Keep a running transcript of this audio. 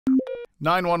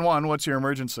911, what's your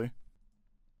emergency?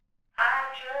 I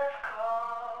just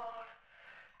called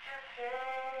to say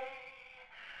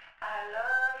I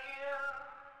love you.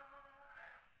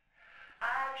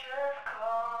 I just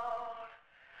called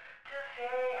to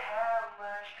say how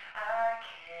much I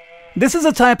care. This is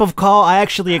a type of call I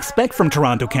actually expect from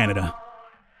Toronto, Canada.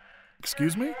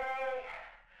 Excuse me?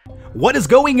 What is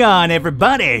going on,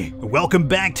 everybody? Welcome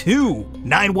back to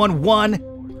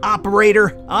 911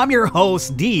 Operator. I'm your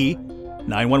host, D,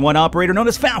 911 Operator known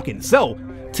as Falcon. So,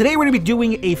 today we're going to be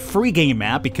doing a free game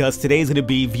map because today's going to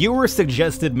be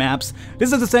viewer-suggested maps.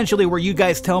 This is essentially where you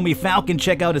guys tell me, Falcon,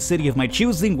 check out a city of my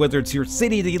choosing, whether it's your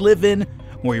city that you live in,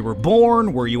 where you were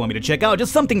born, where you want me to check out,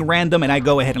 just something random, and I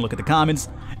go ahead and look at the comments,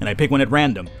 and I pick one at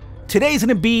random. Today's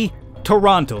going to be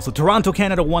Toronto. So Toronto,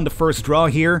 Canada won the first draw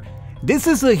here. This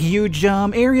is a huge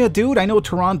area, dude. I know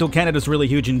Toronto, Canada is really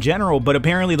huge in general, but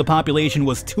apparently the population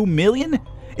was 2 million,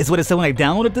 is what it said when I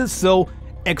downloaded this, so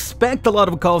expect a lot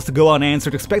of calls to go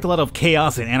unanswered, expect a lot of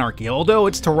chaos and anarchy, although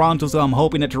it's Toronto, so I'm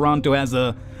hoping that Toronto has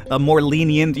a more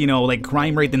lenient, like,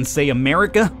 crime rate than, say,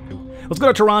 America. Let's go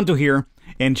to Toronto here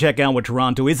and check out what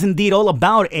Toronto is indeed all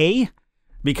about, eh?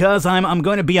 Because I'm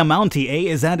going to be a Mountie,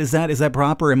 eh? Is that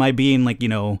proper? Am I being, like,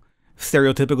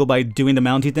 stereotypical by doing the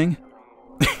Mountie thing?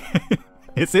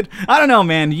 Is it? I don't know,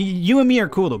 man. You and me are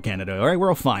cool though, Canada. Alright, we're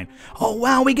all fine. Oh,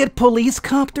 wow, we get police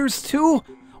copters too?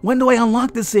 When do I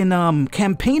unlock this in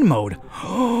campaign mode?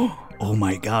 Oh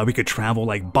my god, we could travel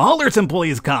like ballers in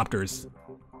police copters.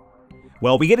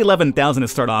 Well, we get 11,000 to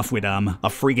start off with a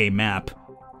free game map.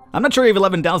 I'm not sure if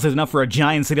 11,000 is enough for a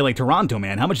giant city like Toronto,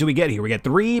 man. How much do we get here? We get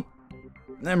 3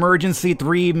 emergency,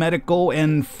 3 medical,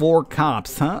 and 4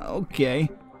 cops, huh? Okay.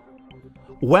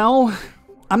 Well,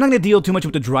 I'm not going to deal too much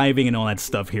with the driving and all that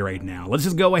stuff here right now. Let's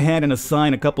just go ahead and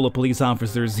assign a couple of police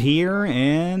officers here,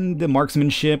 and the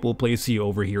marksmanship will place you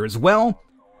over here as well.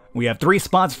 We have 3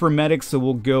 spots for medics, so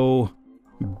we'll go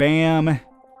bam,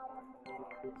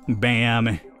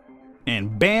 bam,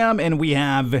 and bam, and we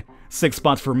have 6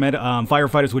 spots for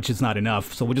firefighters, which is not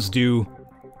enough, so we'll just do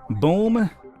boom.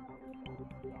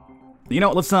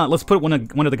 Let's put one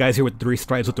of the guys here with 3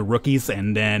 stripes with the rookies,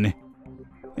 and then,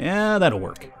 yeah, that'll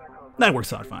work. That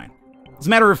works out fine. As a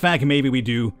matter of fact, maybe we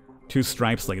do 2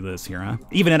 stripes like this here, huh?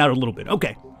 Even it out a little bit.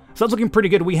 Okay, so that's looking pretty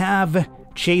good. We have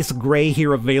Chase Gray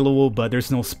here available, but there's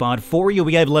no spot for you.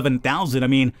 We have 11,000. I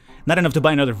mean, not enough to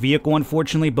buy another vehicle,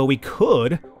 unfortunately, but we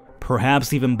could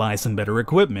perhaps even buy some better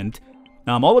equipment.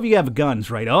 All of you have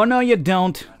guns, right? Oh, no, you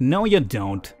don't. No, you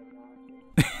don't.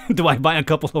 Do I buy a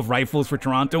couple of rifles for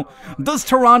Toronto? Does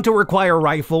Toronto require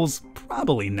rifles?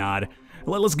 Probably not.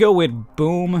 Let's go with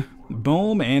boom,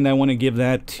 boom, and I want to give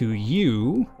that to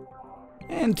you,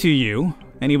 and to you.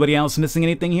 Anybody else missing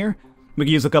anything here? We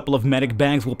can use a couple of medic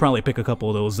bags. We'll probably pick a couple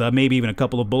of those, maybe even a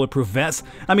couple of bulletproof vests.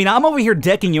 I mean, I'm over here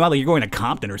decking you out like you're going to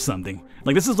Compton or something.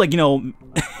 Like, this is like,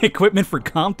 equipment for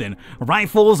Compton.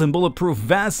 Rifles and bulletproof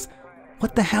vests.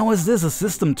 What the hell is this? A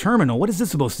system terminal? What is this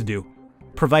supposed to do?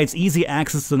 Provides easy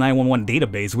access to the 911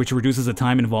 database, which reduces the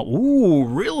time involved. Ooh,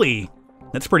 really?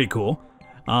 That's pretty cool.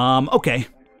 Okay.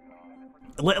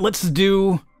 Let's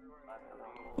do,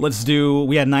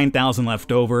 we had 9,000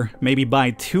 left over. Maybe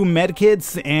buy 2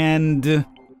 medkits and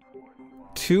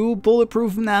 2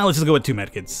 bulletproof. Nah, let's just go with 2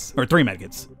 medkits, or 3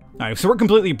 medkits. Alright, so we're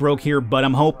completely broke here, but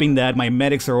I'm hoping that my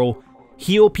medics will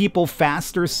heal people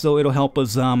faster, so it'll help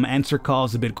us, answer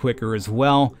calls a bit quicker as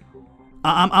well.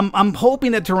 I'm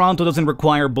hoping that Toronto doesn't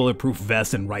require bulletproof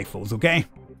vests and rifles, okay?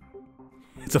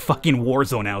 It's a fucking war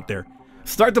zone out there.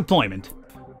 Start deployment.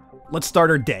 Let's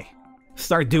start our day.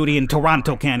 Start duty in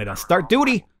Toronto, Canada. Start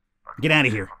duty! Get out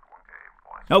of here.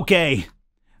 Okay.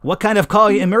 What kind of call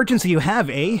emergency you have,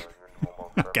 eh?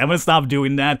 Okay, I'm gonna stop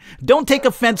doing that. Don't take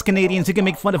offense, Canadians. You can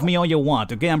make fun of me all you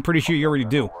want, okay? I'm pretty sure you already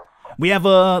do. We have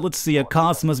let's see, a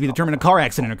cause must be determined a car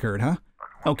accident occurred, huh?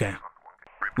 Okay.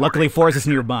 Luckily, Forest is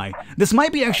nearby. This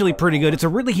might be actually pretty good. It's a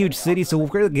really huge city, so we're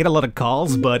gonna get a lot of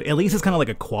calls, but at least it's kind of like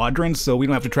a quadrant, so we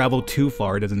don't have to travel too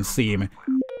far, it doesn't seem.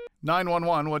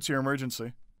 911, what's your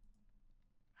emergency?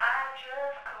 I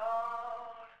just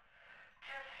called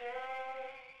to say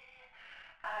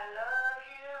I love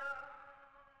you.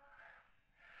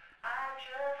 I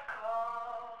just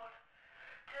called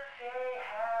to say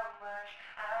how much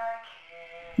I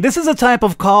care. This is a type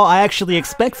of call I actually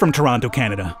expect from Toronto,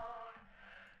 Canada.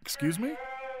 Excuse me? I love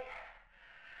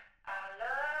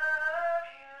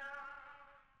you.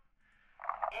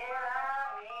 And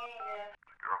I mean it.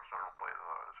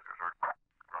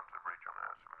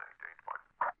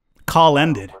 Call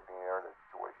ended.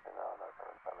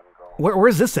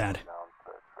 Where's this at?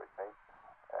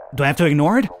 Do I have to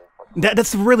ignore it?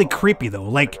 That's really creepy though,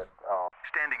 like...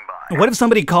 Standing by. What if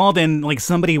somebody called and, like,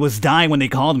 somebody was dying when they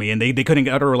called me and they couldn't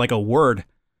utter, like, a word?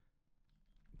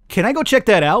 Can I go check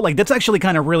that out? Like, that's actually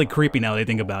kind of really creepy now that I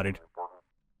think about it.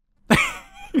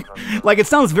 Like, it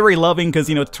sounds very loving because,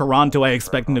 you know, Toronto, I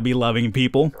expect them to be loving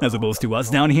people as opposed to us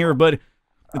down here, but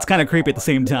it's kind of creepy at the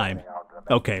same time.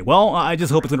 Okay, well, I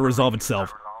just hope it's going to resolve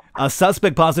itself. A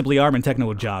suspect possibly armed and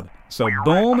technical job. So,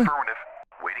 boom,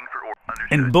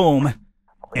 and boom,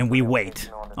 and we wait.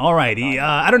 Alrighty,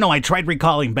 I don't know, I tried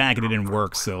recalling back and it didn't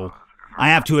work, so I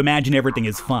have to imagine everything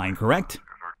is fine, correct?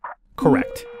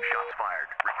 Correct. Shots fired.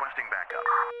 Requesting backup.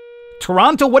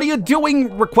 Toronto, what are you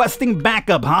doing requesting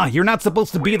backup, huh? You're not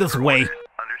supposed to be this way.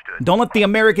 Understood. Don't let the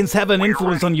Americans have an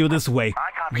influence on you this way.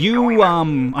 You,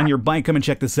 on your bike, come and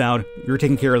check this out. You're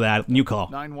taking care of that. You call.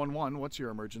 911, what's your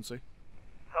emergency?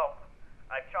 Help.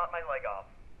 I chopped my leg off.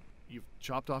 You've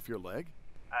chopped off your leg?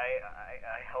 I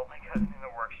held my cousin in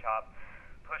the workshop,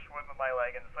 pushed wood with my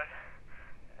leg and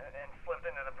slipped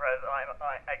into the press.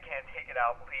 I can't take it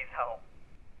out. Please help.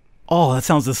 Oh, that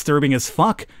sounds disturbing as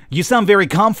fuck. You sound very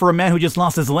calm for a man who just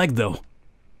lost his leg, though.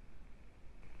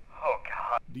 Oh,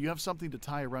 God. Do you have something to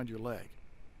tie around your leg?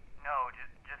 No,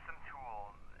 just some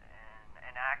tools,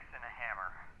 an axe and a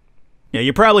hammer. Yeah,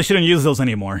 you probably shouldn't use those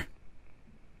anymore.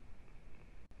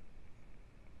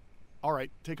 All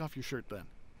right, take off your shirt then.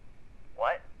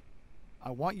 What?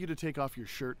 I want you to take off your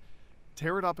shirt,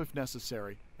 tear it up if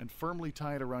necessary, and firmly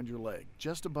tie it around your leg,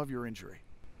 just above your injury.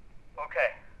 Okay.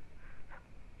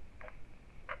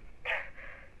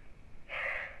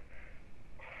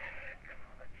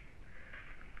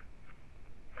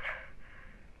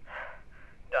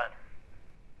 Done.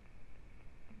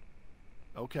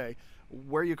 Okay,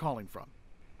 where are you calling from?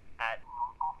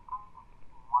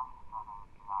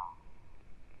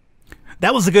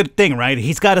 That was a good thing, right?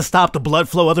 He's got to stop the blood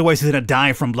flow, otherwise he's going to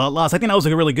die from blood loss. I think that was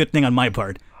a really good thing on my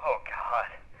part. Oh, God.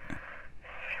 This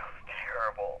feels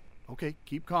terrible. Okay,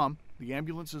 keep calm. The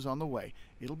ambulance is on the way.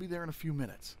 It'll be there in a few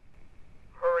minutes.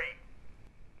 Hurry.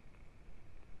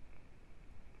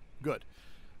 Good.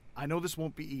 I know this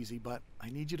won't be easy, but I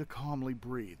need you to calmly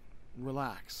breathe.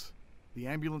 Relax. The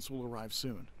ambulance will arrive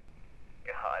soon.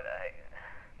 God,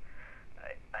 I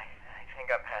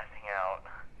think I'm passing out.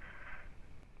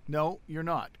 No, you're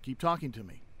not. Keep talking to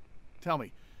me. Tell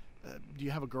me, do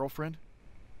you have a girlfriend?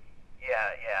 Yeah,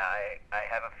 I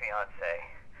have a fiance.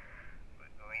 We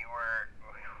were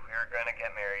gonna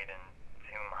get married in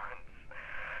 2 months.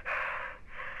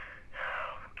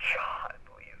 Oh, God,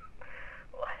 please.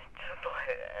 Just let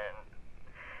it end.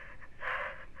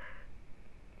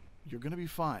 You're gonna be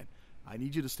fine. I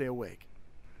need you to stay awake.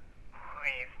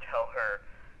 Please tell her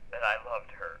that I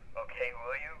loved her, okay,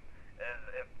 will you?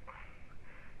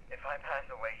 If I pass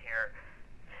away here,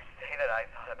 say that I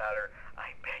thought about her.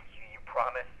 I beg you, you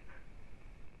promise?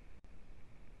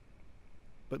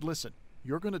 But listen,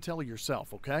 you're gonna tell her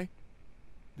yourself, okay?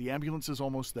 The ambulance is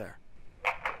almost there.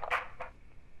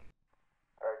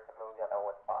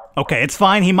 Okay, it's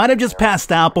fine. He might have just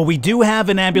passed out, but we do have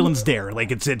an ambulance there.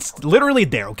 Like, it's literally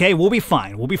there, okay? We'll be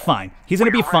fine. We'll be fine. He's gonna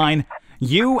be fine.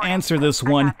 You answer this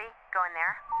one, Going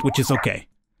there. which is okay.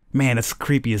 Man, it's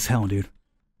creepy as hell, dude.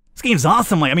 This game's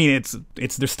awesome. Like, I mean,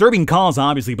 it's disturbing calls,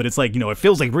 obviously, but it's like, you know, it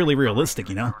feels like really realistic,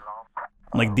 you know?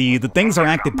 Like, the things are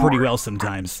acted pretty well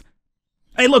sometimes.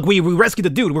 Hey, look, we rescued the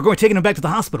dude. We're taking him back to the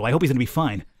hospital. I hope he's gonna be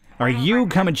fine. Alright, you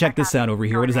come and check this out over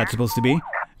here. What is that supposed to be?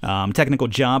 Technical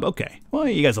job. Okay. Well,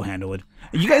 you guys will handle it.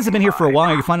 You guys have been here for a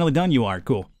while. You're finally done? You are.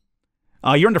 Cool.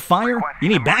 You're under fire? You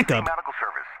need backup. Medical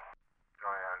service.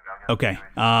 Okay.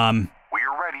 We are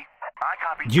ready. I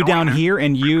copy. You down here,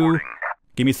 and you Reporting.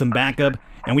 give me some backup.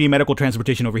 And we need medical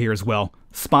transportation over here as well.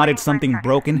 Spotted something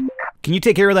broken. Can you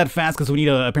take care of that fast? Because we need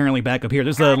apparently backup here.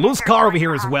 There's a loose car over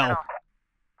here as well.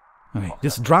 Okay,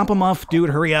 just drop him off,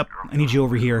 dude. Hurry up. I need you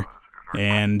over here.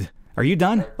 And are you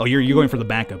done? Oh, you're going for the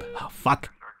backup. Oh, fuck.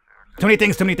 Too many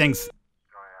things, too many things.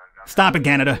 Stop it,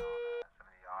 Canada.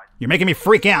 You're making me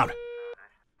freak out.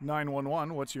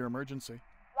 911, what's your emergency?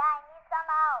 Yeah, I need some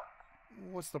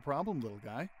help. What's the problem, little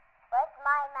guy? Where's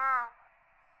my mask?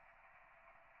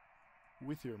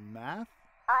 With your math?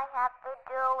 I have to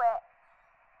do it.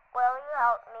 Will you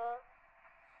help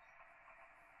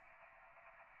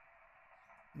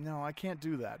me? No, I can't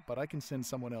do that, but I can send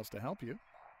someone else to help you.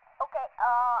 Okay,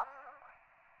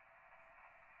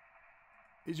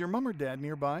 Is your mom or dad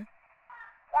nearby? yeah,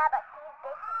 but she's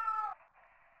busy.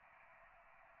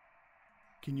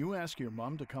 Can you ask your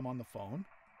mom to come on the phone?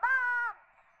 Mom!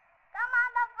 Come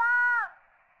on the phone!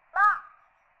 Mom!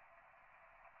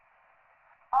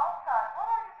 Alton, what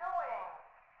are you doing?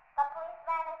 The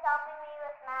policeman is helping me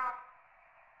with math.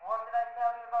 What did I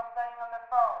tell you about staying on the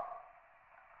phone?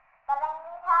 But I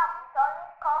need help, so I need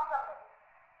to call somebody.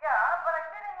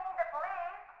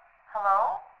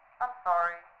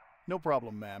 No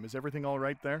problem, ma'am. Is everything all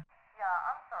right there? Yeah,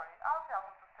 I'm sorry. I'll tell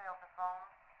him to stay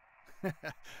off the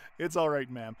phone. It's all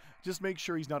right, ma'am. Just make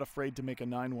sure he's not afraid to make a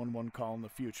 911 call in the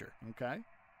future, okay?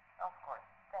 Of course.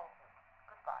 Thank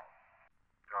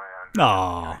you. Goodbye.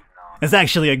 Aw. That's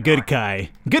actually a good guy.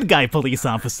 Good guy police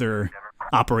officer.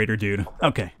 Operator dude.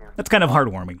 Okay. That's kind of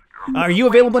heartwarming. Are you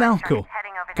available now? Cool.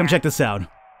 Come check this out.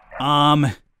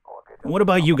 What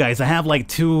about you guys? I have like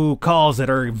 2 calls that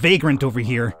are vagrant over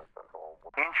here.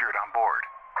 Injured on board.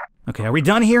 Okay, are we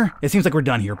done here? It seems like we're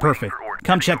done here. Perfect.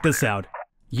 Come check this out.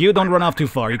 You don't run off too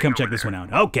far. You come check this one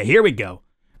out. Okay, here we go.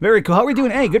 Very cool. How are we doing?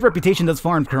 Hey, good reputation thus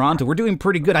far in Toronto. We're doing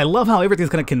pretty good. I love how everything's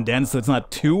kind of condensed so it's not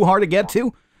too hard to get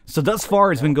to. So thus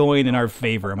far, it's been going in our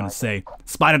favor, I'm going to say.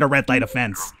 Spotted a red light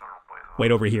offense.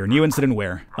 Wait over here. New incident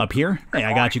where? Up here? Hey,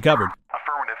 I got you covered.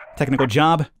 Affirmative. Technical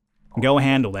job? Go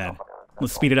handle that.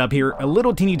 Let's speed it up here a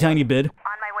little teeny tiny bit. On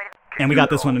my way to... And we got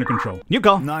this one under control. You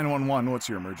call. 911, what's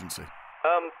your emergency?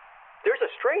 There's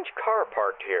a strange car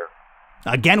parked here.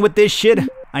 Again with this shit?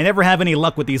 I never have any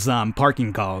luck with these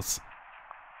parking calls.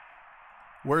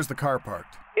 Where's the car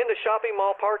parked? In the shopping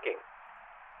mall parking.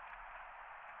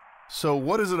 So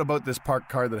what is it about this parked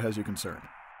car that has you concerned?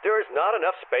 There is not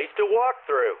enough space to walk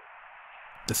through.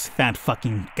 This fat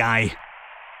fucking guy.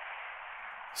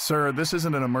 Sir, this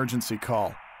isn't an emergency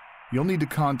call. You'll need to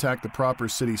contact the proper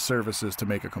city services to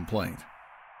make a complaint.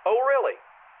 Oh, really?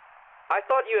 I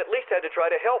thought you at least had to try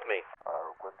to help me.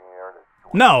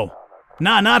 No.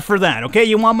 Nah, not for that, okay?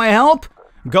 You want my help?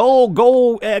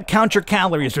 Go count your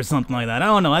calories or something like that. I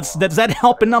don't know. Does that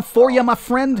help enough for you, my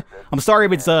friend? I'm sorry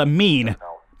if it's mean,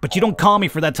 but you don't call me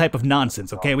for that type of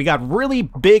nonsense, okay? We got really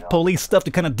big police stuff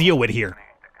to kind of deal with here.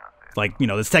 Like, you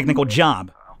know, this technical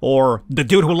job. Or the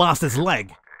dude who lost his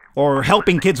leg. Or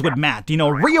helping kids with math. You know,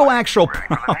 real actual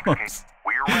problems.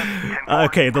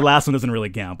 Okay, the last one doesn't really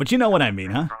count, but you know what I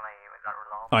mean, huh?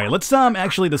 Alright, let's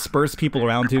actually disperse people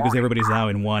around too, because everybody's now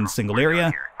in one single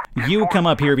area. You come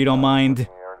up here if you don't mind.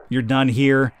 You're done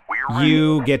here.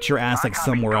 You get your ass like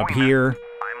somewhere up here.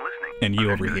 And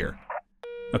you over here.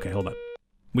 Okay, hold up.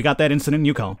 We got that incident,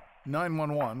 you call.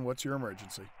 911, what's your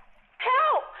emergency?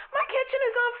 Help! My kitchen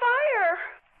is on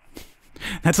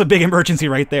fire! That's a big emergency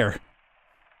right there.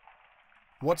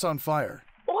 What's on fire?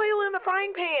 Oil in the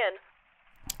frying pan!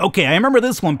 Okay, I remember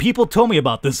this one. People told me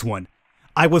about this one.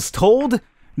 I was told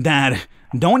that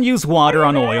don't use water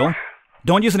on oil.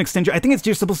 Don't use an extinguisher. I think it's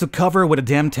just supposed to cover with a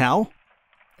damn towel.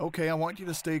 Okay, I want you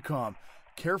to stay calm.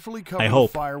 Carefully cover I the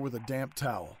hope. fire with a damp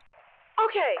towel.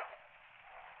 Okay.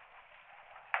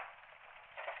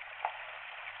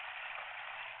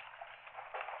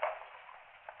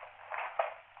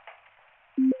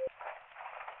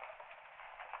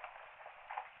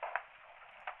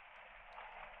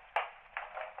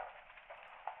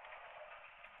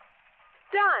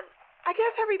 Done. I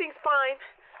guess everything's fine.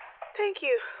 Thank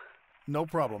you. No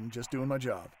problem, just doing my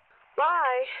job.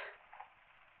 Bye.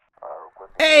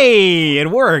 Hey, it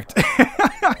worked.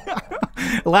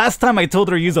 Last time I told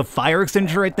her to use a fire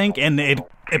extinguisher, I think, and it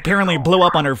apparently blew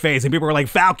up on her face. And people were like,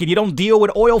 Falcon, you don't deal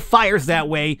with oil fires that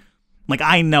way. Like,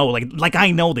 I know, like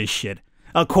I know this shit.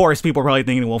 Of course, people are probably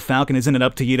thinking, well, Falcon, isn't it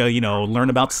up to you to, you know, learn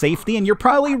about safety? And you're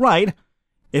probably right.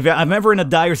 If I'm ever in a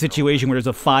dire situation where there's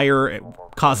a fire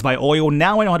caused by oil,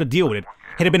 now I know how to deal with it.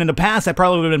 Had it been in the past, I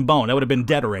probably would have been boned. I would have been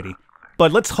dead already.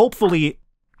 But let's hopefully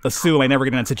assume I never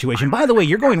get in that situation. By the way,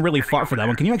 you're going really far for that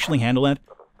one. Can you actually handle that?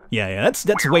 Yeah,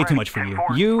 that's way too much for you.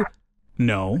 You...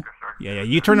 No. Yeah,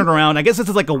 you turn it around. I guess this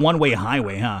is like a one-way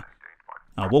highway, huh?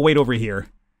 We'll wait over here.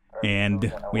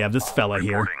 And we have this fella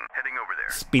here.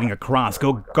 Speeding across.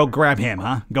 Go grab him,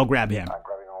 huh? Go grab him.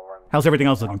 How's everything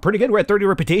else looking? Pretty good. We're at 30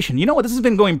 reputation. You know what? This has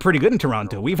been going pretty good in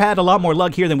Toronto. We've had a lot more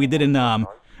luck here than we did in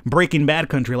Breaking Bad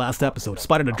country last episode.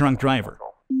 Spotted a drunk driver.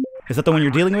 Is that the one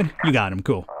you're dealing with? You got him.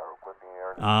 Cool.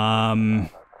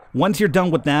 Once you're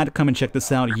done with that, come and check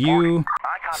this out. You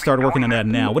start working on that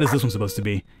now. What is this one supposed to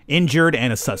be? Injured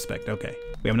and a suspect. Okay.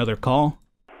 We have another call.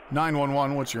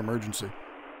 911, what's your emergency?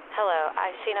 Hello,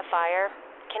 I've seen a fire.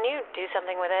 Can you do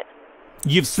something with it?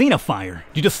 You've seen a fire.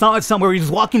 You just saw it somewhere. You're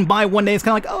just walking by one day. It's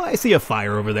kind of like, oh, I see a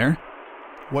fire over there.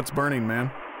 What's burning, ma'am?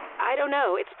 I don't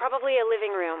know. It's probably a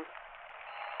living room.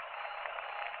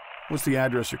 What's the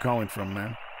address you're calling from,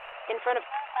 ma'am? In front of...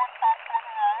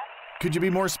 Could you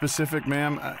be more specific,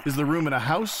 ma'am? Is the room in a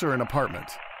house or an apartment?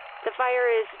 The fire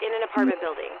is in an apartment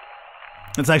building.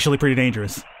 That's actually pretty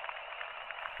dangerous.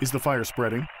 Is the fire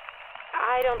spreading?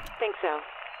 I don't think so.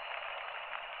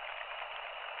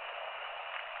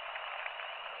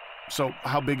 So,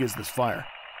 how big is this fire?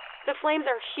 The flames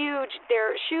are huge.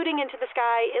 They're shooting into the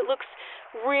sky. It looks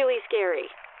really scary.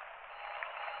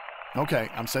 Okay,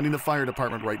 I'm sending the fire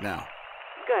department right now.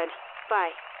 Good. Bye.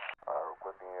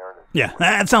 Yeah,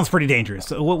 that sounds pretty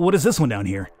dangerous. What is this one down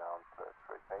here?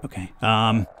 Okay,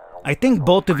 I think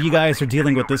both of you guys are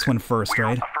dealing with this one first,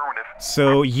 right? Affirmative.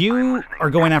 So you are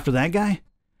going after that guy?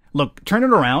 Look, turn it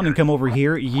around and come over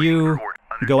here. You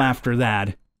go after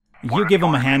that. You give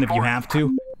him a hand if you have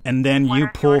to, and then you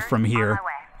pull from here.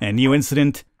 And new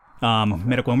incident,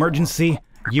 medical emergency,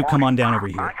 you come on down over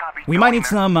here. We might need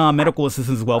some medical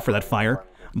assistance as well for that fire,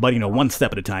 but you know, one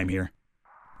step at a time here.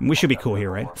 We should be cool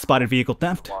here, right? Spotted vehicle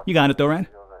theft. You got it though, right?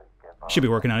 Should be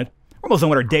working on it. We're almost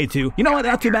done with our day 2. You know what?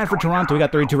 Not too bad for Toronto. We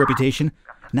got 32 reputation.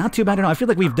 Not too bad at all. I feel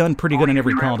like we've done pretty good on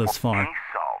every call thus far.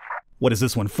 What is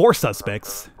this one? 4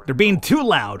 suspects. They're being too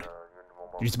loud.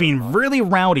 They're just being really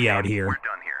rowdy out here. We're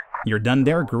done here. You're done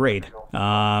there? Great. We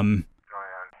are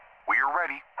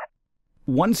ready.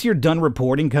 Once you're done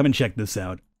reporting, come and check this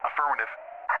out. Affirmative.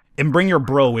 And bring your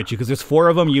bro with you, because there's 4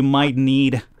 of them. You might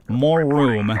need more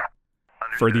room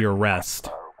for the arrest.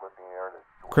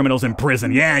 Criminals in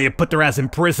prison. Yeah, you put their ass in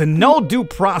prison. No due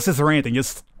process or anything.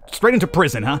 Just straight into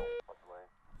prison, huh?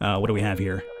 What do we have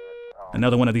here?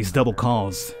 Another one of these double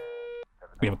calls.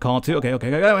 We have a call too?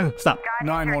 Okay, stop.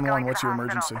 911, what's your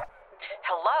emergency?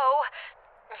 Hello?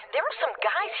 There are some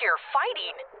guys here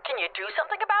fighting. Can you do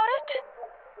something about it?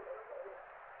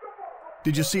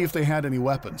 Did you see if they had any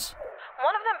weapons?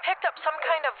 One of them picked up some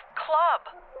kind of club.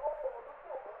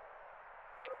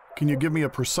 Can you give me a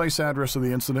precise address of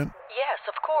the incident? Yes,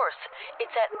 of course.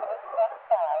 It's at...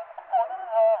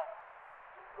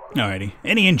 Alrighty.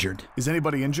 Any injured? Is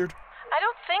anybody injured? I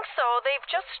don't think so. They've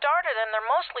just started and they're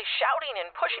mostly shouting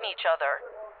and pushing each other.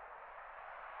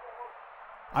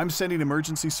 I'm sending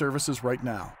emergency services right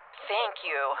now. Thank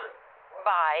you.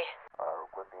 Bye.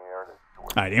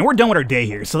 Alright, and we're done with our day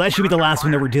here, so that should be the last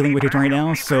one that we're dealing with right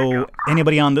now. So,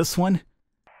 anybody on this one?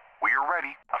 We are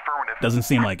ready. Affirmative. Doesn't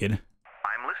seem like it. I'm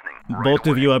listening. Both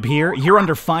of you up here, you're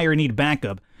under fire, need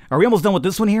backup. Are we almost done with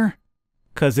this one here?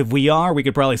 Because if we are, we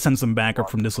could probably send some backup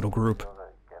from this little group.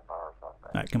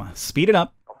 Alright, come on, speed it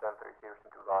up.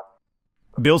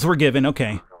 Bills were given,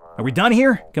 okay. Are we done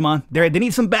here? Come on, they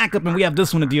need some backup and we have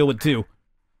this one to deal with too.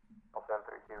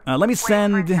 Let me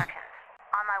send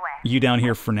you down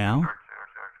here for now.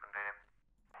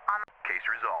 Case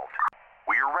resolved.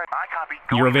 We are ready. I copy.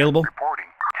 You're available? Reporting.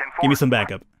 10-4. Give me some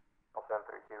backup.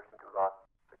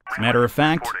 As a matter of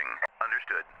fact... Reporting.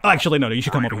 Understood. Oh, actually, no, you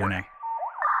should come over here now.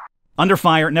 Under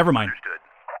fire, never mind. Understood.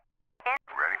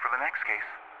 Ready for the next case.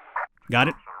 Got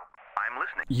it? I'm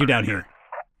listening. You down here.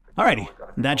 Alrighty,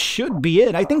 that should be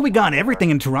it. I think we got everything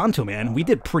in Toronto, man. We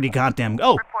did pretty goddamn...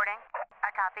 Oh! Reporting.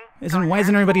 I copy. Why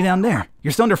isn't everybody down there?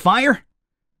 You're still under fire?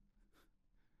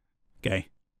 Okay.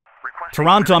 Requesting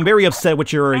Toronto, I'm very upset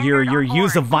with your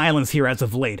use of violence here as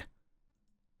of late.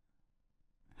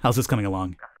 How's this coming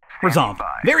along? Resolved.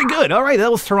 Very good. Alright,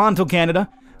 that was Toronto, Canada.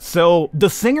 So, the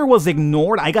singer was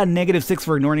ignored. I got -6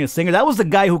 for ignoring a singer. That was the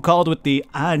guy who called with the,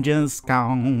 I just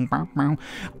called.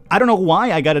 I don't know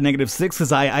why I got a -6,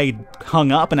 because I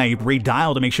hung up and I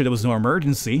redialed to make sure there was no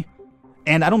emergency.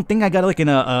 And I don't think I got like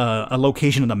a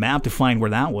location on the map to find where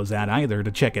that was at either,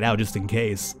 to check it out just in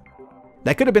case.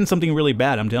 That could have been something really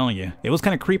bad, I'm telling you. It was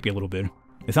kind of creepy a little bit.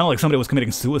 It sounded like somebody was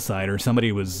committing suicide, or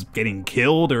somebody was getting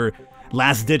killed, or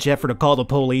last-ditch effort to call the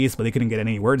police, but they couldn't get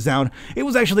any words down. It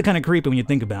was actually kind of creepy when you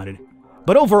think about it.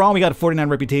 But overall, we got a 49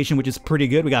 reputation, which is pretty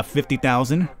good. We got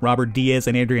 50,000. Robert Diaz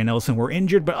and Adrian Nelson were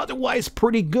injured, but otherwise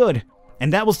pretty good.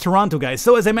 And that was Toronto, guys.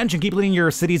 So as I mentioned, keep leaving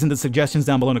your cities and the suggestions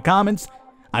down below in the comments.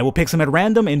 I will pick some at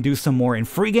random and do some more in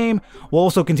free game. We'll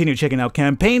also continue checking out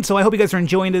campaigns, so I hope you guys are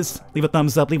enjoying this. Leave a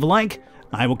thumbs up, leave a like.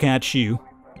 I will catch you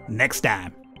next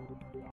time.